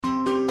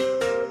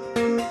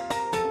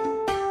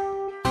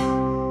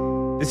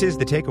This is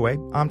The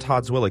Takeaway. I'm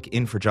Todd Zwillich,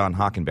 in for John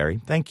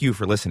Hockenberry. Thank you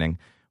for listening.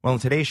 Well, in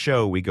today's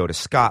show, we go to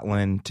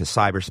Scotland, to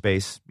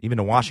cyberspace, even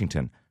to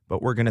Washington. But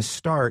we're going to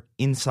start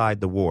inside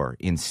the war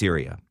in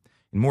Syria.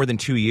 In more than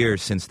 2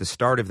 years since the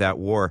start of that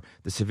war,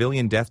 the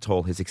civilian death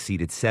toll has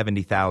exceeded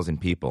 70,000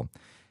 people.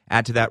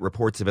 Add to that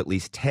reports of at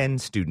least 10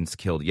 students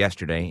killed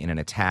yesterday in an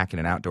attack in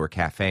an outdoor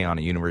cafe on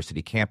a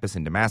university campus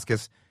in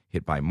Damascus,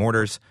 hit by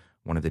mortars,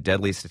 one of the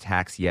deadliest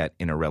attacks yet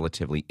in a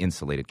relatively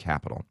insulated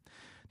capital.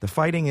 The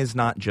fighting is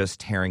not just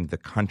tearing the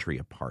country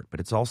apart,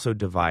 but it's also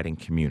dividing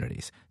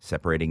communities,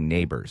 separating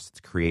neighbors. It's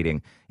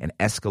creating an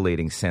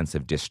escalating sense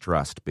of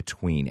distrust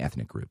between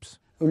ethnic groups.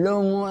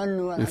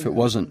 If it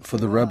wasn't for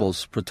the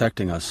rebels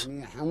protecting us,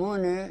 the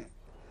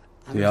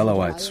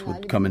Alawites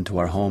would come into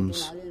our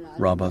homes,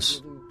 rob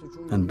us,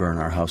 and burn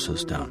our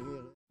houses down.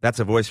 That's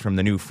a voice from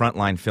the new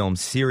Frontline film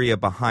Syria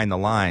Behind the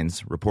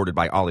Lines, reported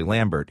by Ollie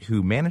Lambert,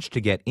 who managed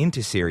to get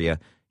into Syria.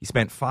 He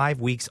spent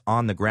 5 weeks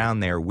on the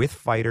ground there with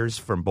fighters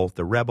from both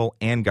the rebel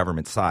and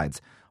government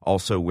sides,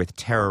 also with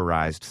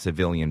terrorized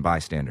civilian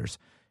bystanders.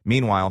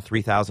 Meanwhile,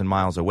 3,000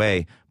 miles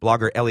away,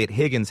 blogger Elliot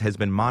Higgins has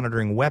been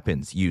monitoring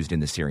weapons used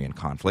in the Syrian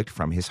conflict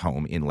from his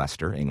home in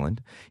Leicester,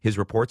 England. His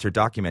reports are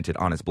documented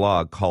on his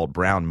blog called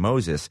Brown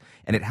Moses,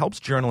 and it helps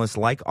journalists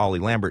like Ollie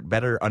Lambert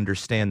better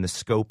understand the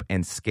scope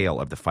and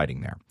scale of the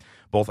fighting there.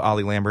 Both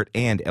Ollie Lambert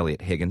and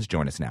Elliot Higgins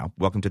join us now.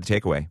 Welcome to The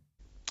Takeaway.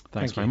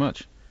 Thanks very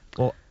much.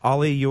 Well,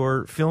 Ollie,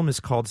 your film is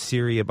called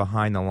Syria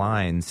Behind the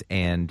Lines,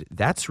 and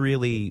that's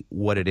really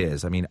what it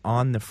is. I mean,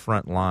 on the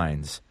front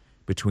lines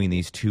between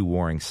these two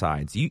warring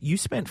sides. You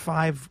spent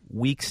 5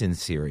 weeks in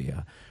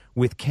Syria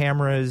with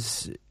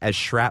cameras as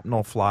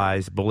shrapnel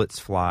flies, bullets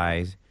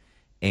fly,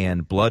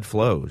 and blood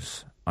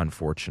flows,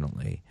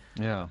 unfortunately.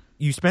 Yeah.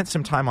 You spent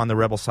some time on the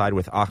rebel side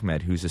with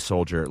Ahmed, who's a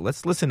soldier.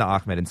 Let's listen to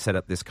Ahmed and set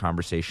up this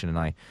conversation, and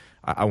I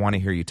want to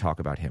hear you talk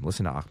about him.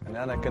 Listen to Ahmed.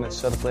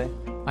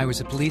 I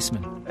was a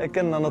policeman.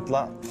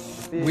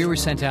 We were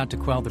sent out to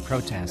quell the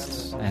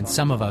protests, and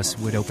some of us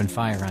would open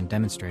fire on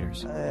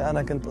demonstrators.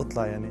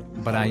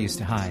 But I used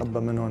to hide.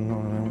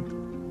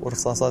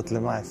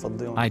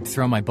 I'd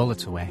throw my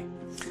bullets away.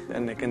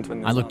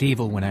 I looked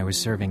evil when I was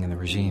serving in the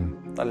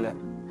regime.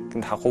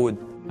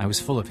 I was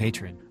full of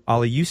hatred.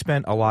 Ollie, you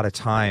spent a lot of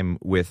time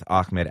with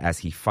Ahmed as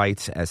he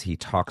fights, as he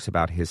talks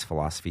about his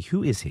philosophy.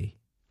 Who is he?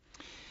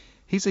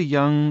 He's a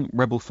young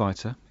rebel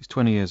fighter. He's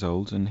 20 years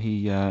old, and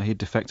he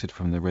defected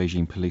from the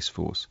regime police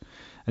force.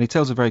 And he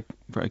tells a very,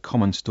 very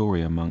common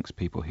story amongst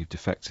people who've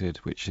defected,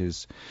 which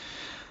is,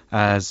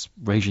 as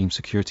regime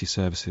security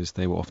services,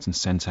 they were often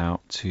sent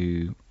out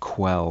to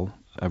quell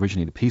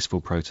originally the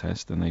peaceful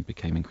protest, and they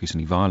became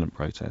increasingly violent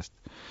protest.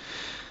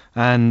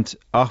 And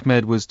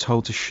Ahmed was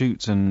told to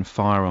shoot and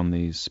fire on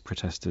these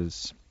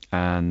protesters,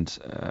 and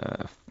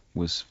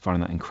was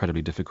finding that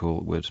incredibly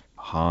difficult, would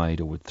hide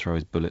or would throw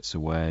his bullets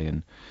away,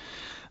 and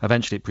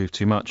eventually it proved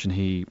too much, and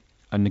he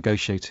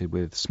negotiated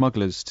with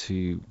smugglers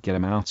to get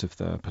him out of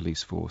the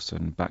police force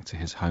and back to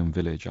his home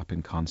village up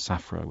in Khan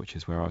Safra, which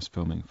is where I was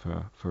filming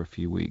for a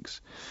few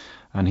weeks.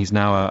 And he's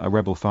now a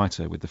rebel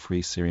fighter with the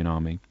Free Syrian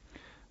Army,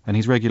 and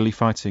he's regularly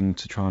fighting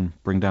to try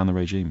and bring down the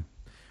regime.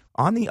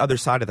 On the other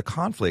side of the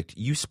conflict,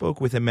 you spoke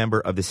with a member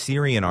of the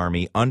Syrian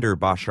army under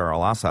Bashar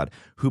al-Assad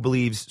who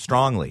believes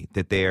strongly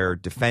that they're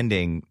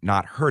defending,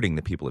 not hurting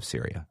the people of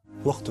Syria.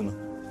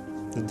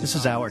 This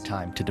is our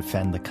time to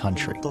defend the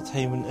country.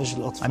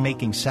 I'm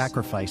making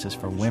sacrifices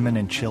for women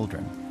and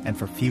children and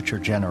for future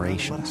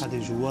generations.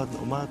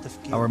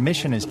 Our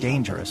mission is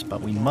dangerous,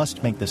 but we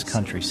must make this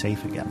country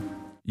safe again.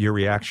 Your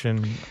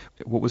reaction?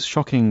 What was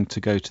shocking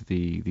to go to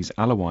these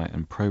Alawite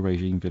and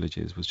pro-regime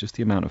villages was just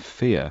the amount of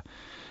fear.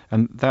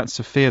 And that's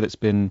a fear that's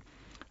been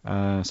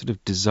sort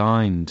of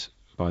designed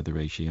by the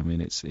regime. I mean,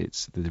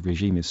 the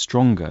regime is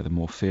stronger the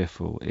more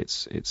fearful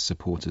its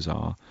supporters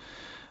are.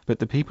 But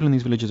the people in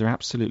these villages are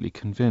absolutely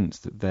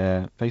convinced that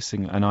they're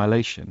facing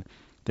annihilation.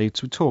 They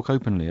talk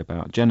openly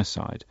about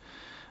genocide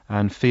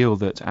and feel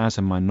that as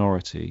a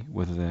minority,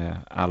 whether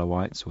they're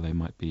Alawites or they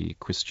might be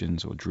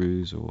Christians or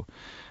Druze or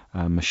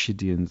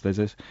Mashidians,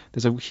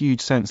 there's a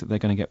huge sense that they're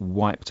going to get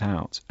wiped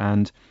out.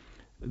 And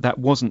that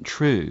wasn't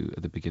true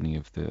at the beginning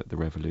of the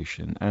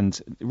revolution, and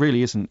it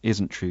really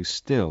isn't true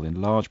still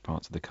in large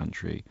parts of the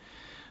country.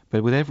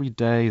 But with every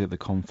day that the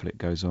conflict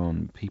goes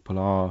on, people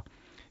are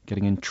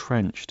getting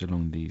entrenched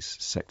along these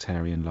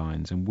sectarian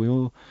lines, and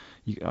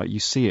you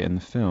see it in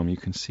the film. You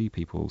can see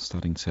people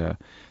starting to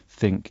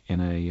think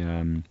in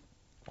a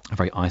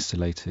very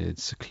isolated,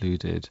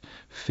 secluded,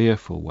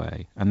 fearful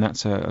way, and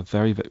that's a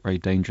very, very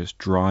dangerous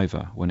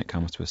driver when it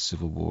comes to a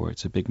civil war.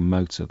 It's a big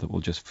motor that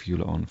will just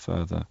fuel it on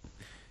further.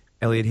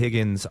 Elliot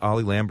Higgins,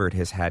 Ollie Lambert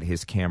has had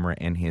his camera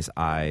and his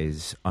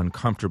eyes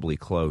uncomfortably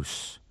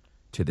close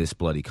to this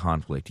bloody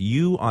conflict.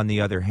 You, on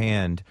the other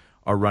hand,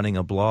 are running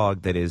a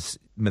blog that is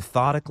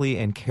methodically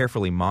and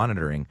carefully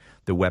monitoring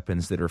the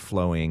weapons that are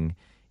flowing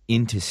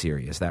into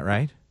Syria. Is that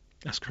right?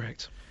 That's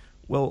correct.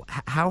 Well,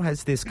 how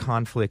has this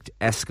conflict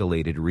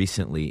escalated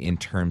recently in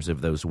terms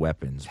of those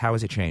weapons? How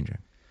is it changing?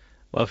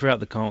 Well, throughout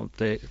the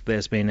conflict,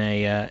 there's been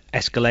a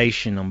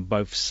escalation on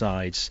both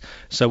sides.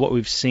 So what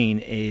we've seen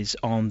is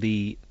on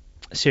the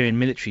Syrian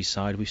military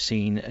side, we've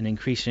seen an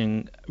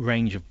increasing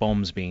range of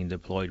bombs being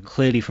deployed,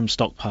 clearly from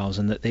stockpiles,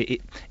 and that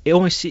it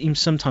almost seems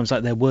sometimes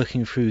like they're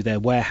working through their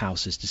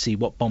warehouses to see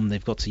what bomb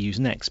they've got to use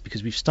next,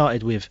 because we've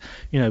started with,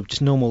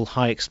 just normal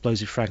high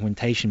explosive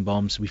fragmentation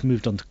bombs, we've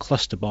moved on to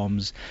cluster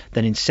bombs,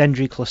 then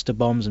incendiary cluster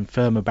bombs and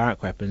thermal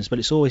barrack weapons, but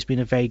it's always been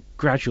a very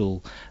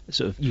gradual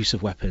sort of use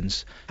of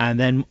weapons. And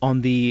then on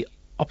the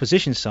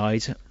opposition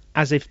side,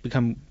 as they've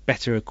become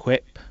better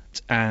equipped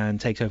and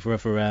take over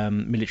other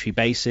military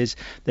bases,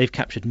 they've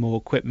captured more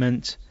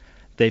equipment,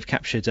 they've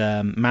captured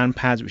man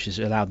pads, which has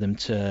allowed them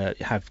to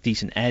have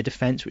decent air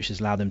defense, which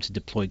has allowed them to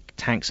deploy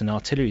tanks and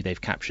artillery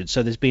they've captured.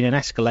 So there's been an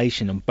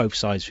escalation on both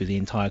sides through the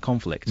entire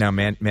conflict. Now,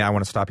 I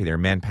want to stop you there.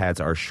 Man pads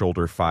are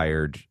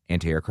shoulder-fired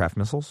anti-aircraft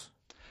missiles?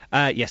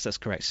 Yes, that's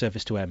correct.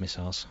 Surface-to-air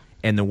missiles.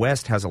 And the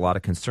West has a lot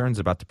of concerns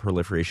about the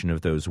proliferation of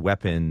those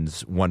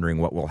weapons, wondering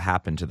what will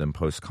happen to them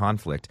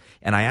post-conflict.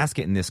 And I ask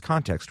it in this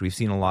context. We've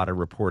seen a lot of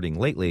reporting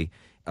lately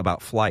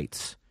about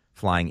flights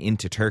flying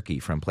into Turkey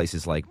from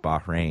places like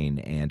Bahrain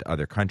and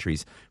other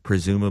countries,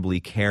 presumably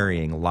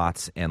carrying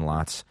lots and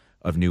lots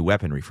of new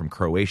weaponry from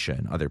Croatia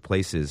and other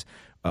places.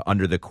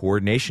 Under the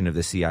coordination of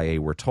the CIA,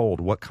 we're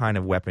told. What kind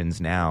of weapons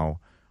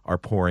now are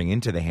pouring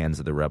into the hands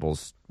of the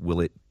rebels? Will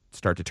it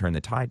start to turn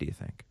the tide, do you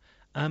think?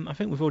 I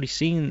think we've already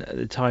seen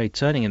the tide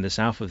turning in the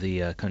south of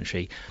the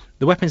country.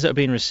 The weapons that are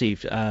being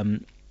received,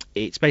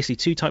 it's basically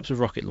two types of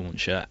rocket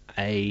launcher,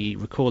 a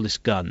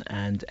recoilless gun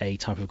and a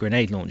type of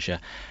grenade launcher.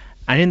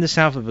 And in the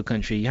south of the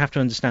country, you have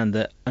to understand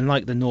that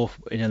unlike the north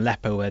in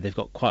Aleppo, where they've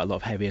got quite a lot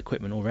of heavy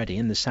equipment already,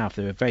 in the south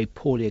they're very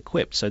poorly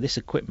equipped. So this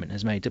equipment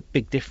has made a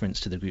big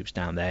difference to the groups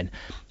down there. And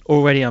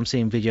already I'm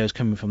seeing videos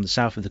coming from the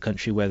south of the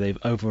country where they've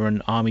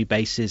overrun army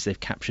bases, they've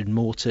captured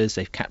mortars,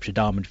 they've captured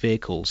armoured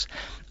vehicles.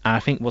 And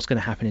I think what's going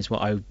to happen is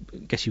what I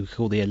guess you would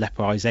call the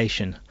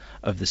Aleppoization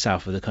of the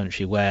south of the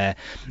country, where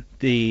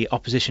the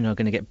opposition are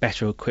going to get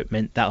better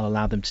equipment that will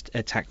allow them to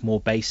attack more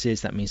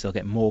bases. That means they'll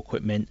get more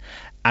equipment,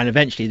 and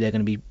eventually they're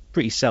going to be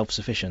pretty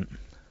self-sufficient.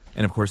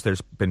 And of course, there's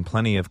been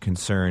plenty of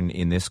concern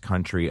in this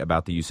country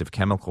about the use of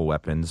chemical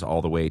weapons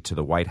all the way to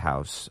the White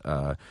House.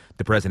 The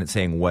president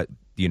saying what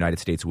the United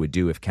States would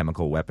do if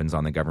chemical weapons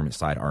on the government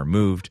side are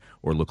moved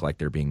or look like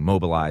they're being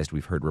mobilized.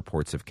 We've heard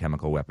reports of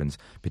chemical weapons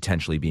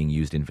potentially being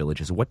used in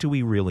villages. What do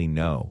we really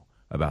know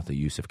about the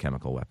use of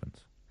chemical weapons?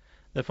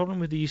 The problem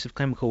with the use of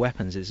chemical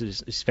weapons is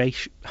it's very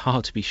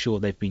hard to be sure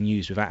they've been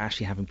used without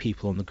actually having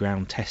people on the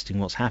ground testing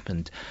what's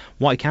happened.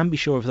 What I can be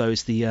sure of, though,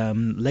 is the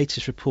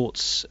latest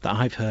reports that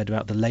I've heard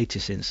about the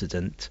latest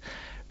incident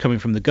coming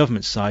from the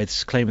government side,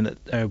 claiming that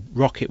a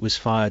rocket was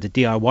fired, a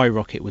DIY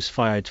rocket was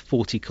fired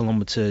 40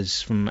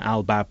 kilometres from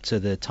Al Bab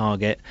to the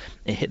target.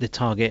 It hit the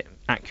target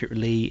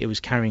accurately. It was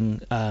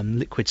carrying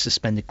liquid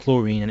suspended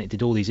chlorine, and it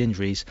did all these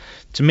injuries.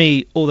 To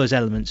me, all those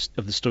elements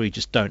of the story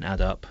just don't add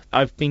up.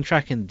 I've been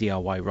tracking the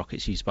DIY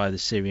rockets used by the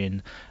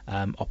Syrian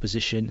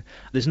opposition.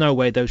 There's no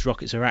way those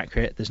rockets are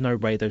accurate. There's no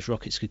way those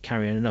rockets could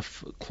carry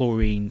enough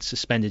chlorine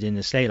suspended in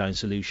a saline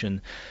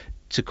solution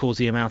to cause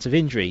the amount of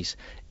injuries.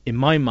 In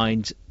my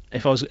mind,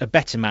 if I was a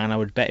better man, I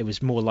would bet it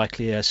was more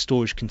likely a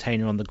storage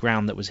container on the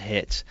ground that was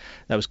hit,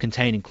 that was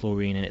containing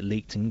chlorine, and it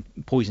leaked and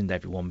poisoned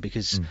everyone,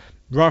 because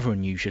rather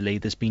unusually,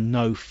 there's been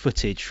no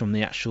footage from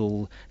the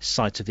actual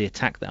site of the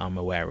attack that I'm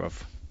aware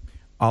of.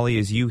 Ali,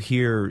 as you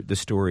hear the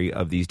story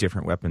of these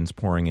different weapons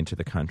pouring into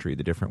the country,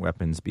 the different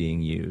weapons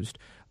being used,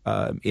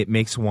 it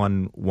makes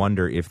one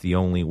wonder if the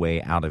only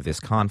way out of this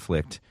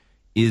conflict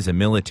is a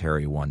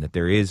military one, that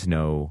there is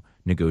no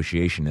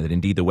negotiation, and that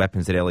indeed the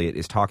weapons that Elliot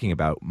is talking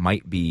about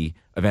might be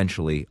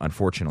eventually,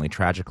 unfortunately,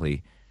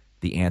 tragically,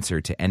 the answer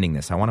to ending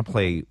this. I want to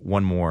play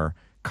one more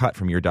cut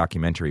from your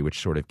documentary, which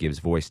sort of gives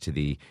voice to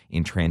the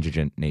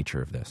intransigent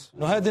nature of this.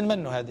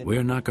 We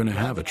are not going to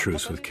have a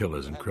truce with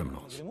killers and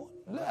criminals.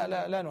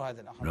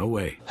 No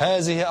way.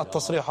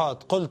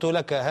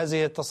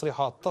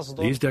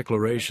 These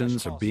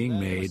declarations are being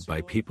made by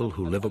people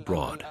who live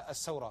abroad,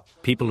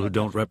 people who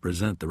don't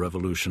represent the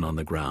revolution on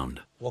the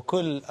ground.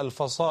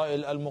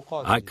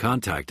 I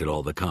contacted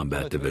all the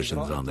combat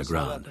divisions on the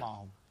ground.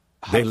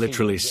 They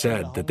literally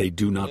said that they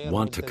do not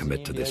want to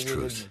commit to this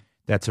truce.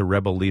 That's a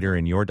rebel leader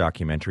in your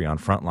documentary on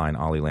Frontline,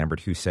 Ali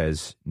Lambert, who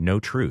says, no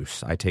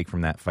truce. I take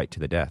from that fight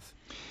to the death.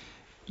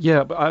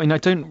 Yeah, but I mean, I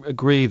don't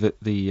agree that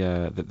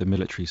the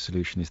military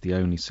solution is the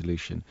only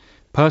solution.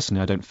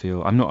 Personally, I don't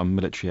feel, I'm not a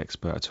military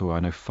expert at all. I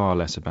know far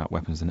less about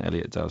weapons than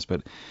Elliot does,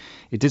 but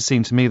it did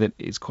seem to me that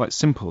it's quite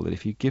simple, that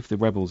if you give the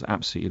rebels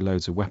absolutely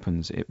loads of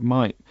weapons, it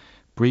might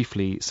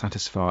briefly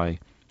satisfy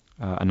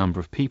a number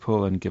of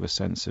people and give a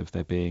sense of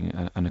there being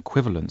an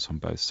equivalence on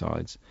both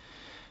sides.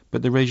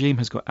 But the regime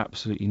has got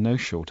absolutely no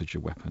shortage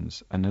of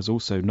weapons, and has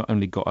also not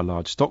only got a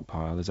large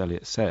stockpile, as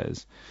Elliot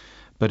says,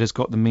 but has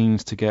got the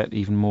means to get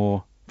even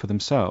more for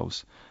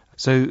themselves.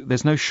 So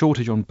there's no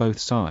shortage on both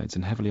sides,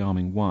 and heavily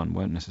arming one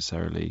won't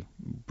necessarily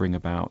bring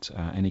about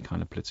any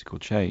kind of political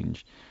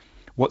change.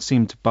 What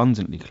seemed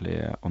abundantly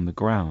clear on the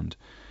ground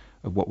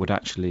of what would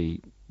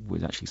actually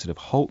would actually sort of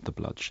halt the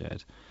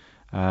bloodshed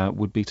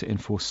would be to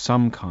enforce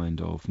some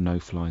kind of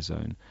no-fly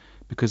zone,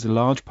 because a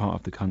large part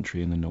of the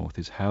country in the north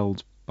is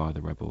held by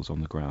the rebels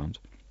on the ground,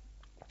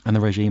 and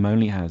the regime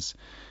only has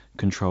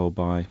control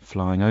by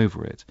flying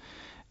over it.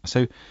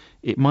 So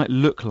it might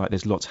look like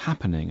there's lots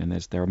happening, and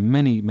there are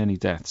many, many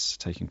deaths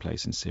taking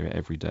place in Syria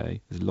every day.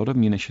 There's a lot of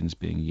munitions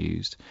being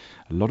used,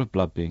 a lot of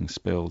blood being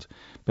spilled,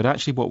 but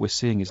actually what we're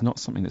seeing is not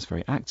something that's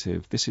very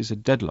active. This is a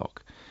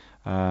deadlock.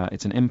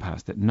 It's an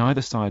impasse that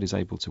neither side is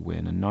able to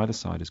win and neither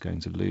side is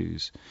going to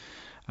lose.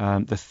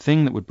 The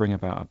thing that would bring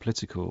about a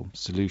political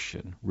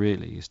solution,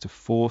 really, is to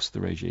force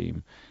the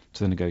regime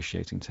to the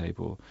negotiating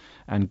table,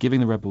 and giving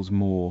the rebels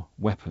more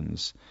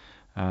weapons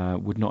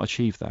would not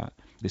achieve that.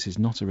 This is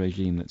not a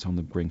regime that's on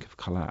the brink of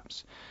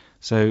collapse.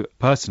 So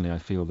personally, I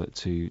feel that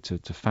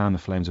to fan the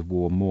flames of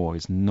war more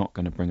is not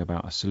going to bring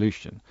about a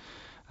solution.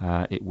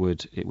 It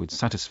would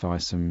satisfy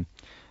some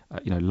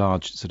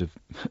large sort of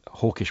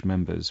hawkish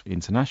members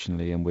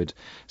internationally, and would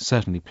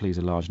certainly please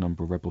a large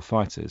number of rebel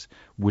fighters.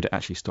 Would it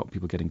actually stop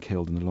people getting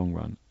killed in the long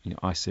run?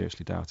 I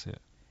seriously doubt it.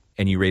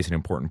 And you raise an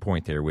important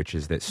point there, which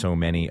is that so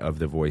many of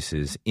the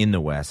voices in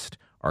the West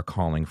are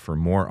calling for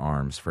more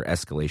arms, for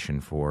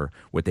escalation, for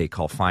what they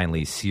call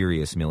finally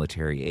serious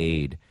military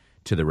aid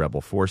to the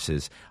rebel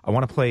forces. I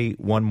want to play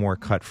one more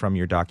cut from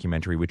your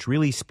documentary, which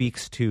really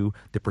speaks to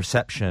the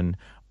perception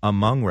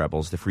among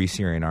rebels, the Free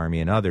Syrian Army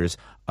and others,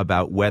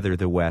 about whether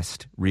the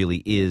West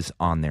really is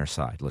on their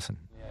side. Listen.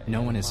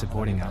 No one is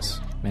supporting us,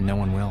 and no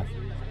one will.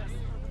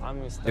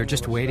 They're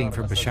just waiting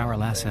for Bashar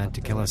al-Assad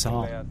to kill us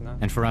all,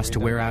 and for us to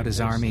wear out his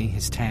army,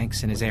 his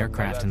tanks, and his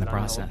aircraft in the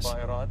process.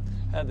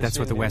 That's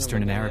what the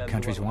Western and Arab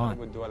countries want.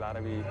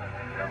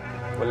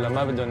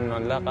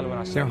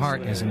 Their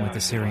heart isn't with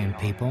the Syrian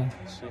people.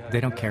 They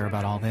don't care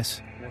about all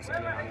this.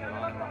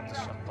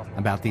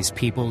 About these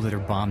people that are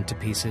bombed to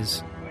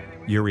pieces.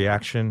 Your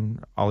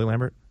reaction, Ollie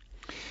Lambert?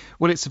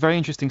 Well, it's a very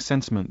interesting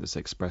sentiment that's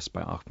expressed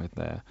by Ahmed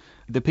there.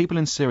 The people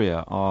in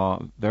Syria are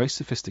very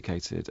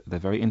sophisticated. They're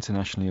very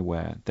internationally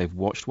aware. They've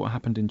watched what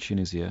happened in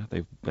Tunisia.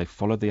 They've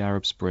followed the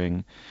Arab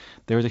Spring.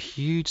 There is a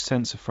huge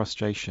sense of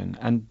frustration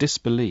and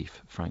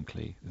disbelief,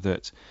 frankly,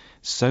 that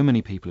so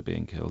many people are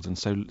being killed and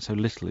so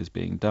little is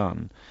being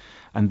done.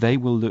 And they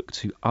will look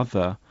to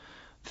other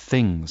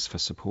things for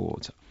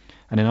support.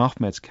 And in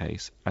Ahmed's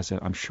case, as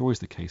I'm sure is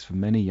the case for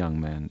many young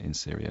men in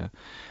Syria,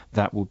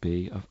 that will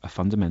be a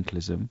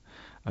fundamentalism,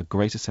 a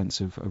greater sense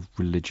of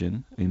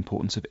religion, the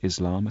importance of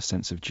Islam, a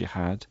sense of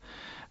jihad,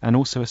 and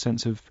also a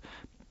sense of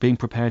being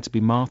prepared to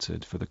be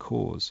martyred for the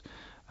cause.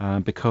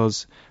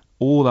 Because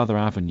all other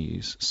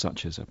avenues,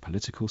 such as a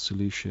political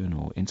solution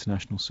or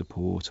international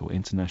support or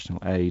international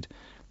aid,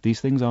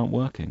 these things aren't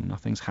working,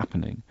 nothing's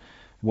happening.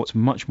 What's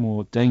much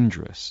more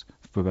dangerous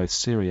for both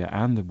Syria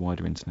and the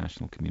wider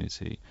international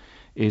community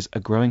is a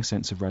growing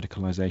sense of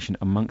radicalization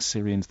amongst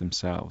Syrians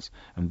themselves.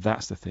 And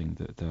that's the thing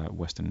that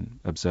Western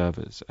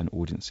observers and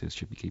audiences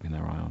should be keeping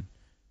their eye on.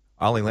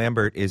 Ollie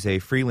Lambert is a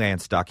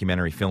freelance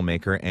documentary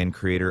filmmaker and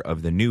creator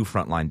of the new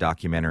Frontline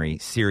documentary,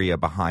 Syria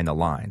Behind the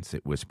Lines.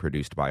 It was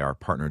produced by our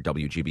partner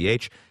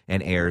WGBH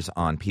and airs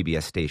on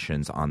PBS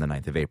stations on the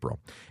 9th of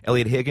April.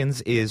 Elliot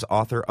Higgins is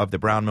author of the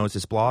Brown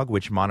Moses blog,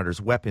 which monitors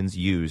weapons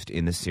used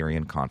in the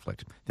Syrian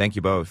conflict. Thank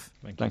you both.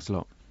 Thanks a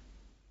lot.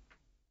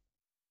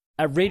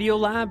 At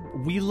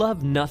Radiolab, we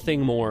love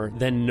nothing more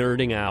than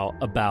nerding out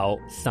about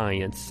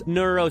science,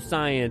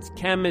 neuroscience,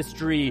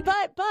 chemistry.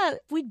 But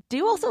we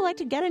do also like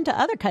to get into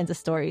other kinds of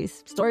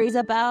stories. Stories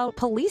about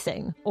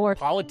policing or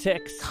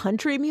politics,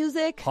 country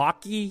music,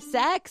 hockey,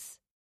 sex,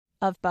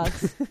 of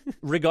bugs.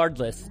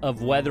 Regardless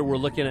of whether we're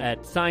looking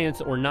at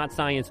science or not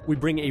science, we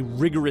bring a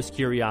rigorous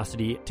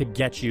curiosity to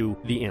get you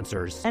the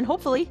answers. And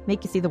hopefully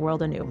make you see the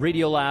world anew.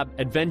 Radiolab,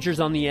 adventures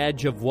on the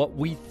edge of what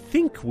we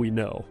think we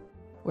know.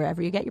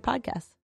 Wherever you get your podcasts.